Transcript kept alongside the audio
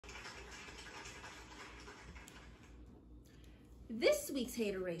This week's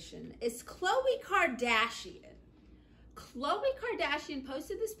hateration is Khloe Kardashian. Khloe Kardashian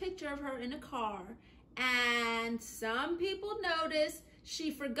posted this picture of her in a car, and some people noticed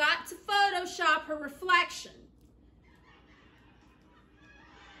she forgot to Photoshop her reflection.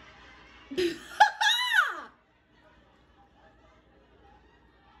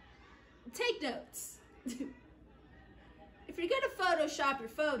 Take notes. If you're gonna Photoshop your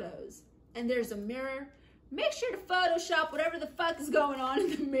photos and there's a mirror, make sure to Photoshop whatever the fuck is going on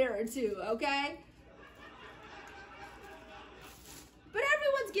in the mirror too, okay? But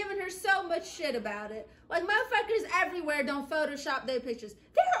everyone's giving her so much shit about it. Like, motherfuckers everywhere don't Photoshop their pictures.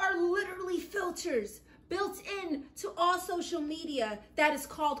 There are literally filters built in to all social media that is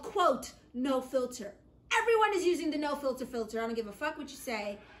called, quote, no filter. Everyone is using the no filter filter. I don't give a fuck what you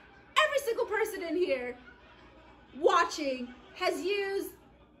say. Every single person in here watching has used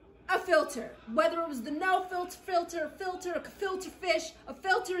a filter. Whether it was the no filter, a filter fish, a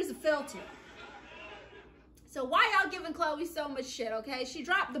filter is a filter. So why y'all giving Khloe so much shit, okay? She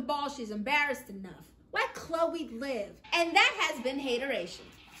dropped the ball. She's embarrassed enough. Let Khloe live. And that has been Hateration.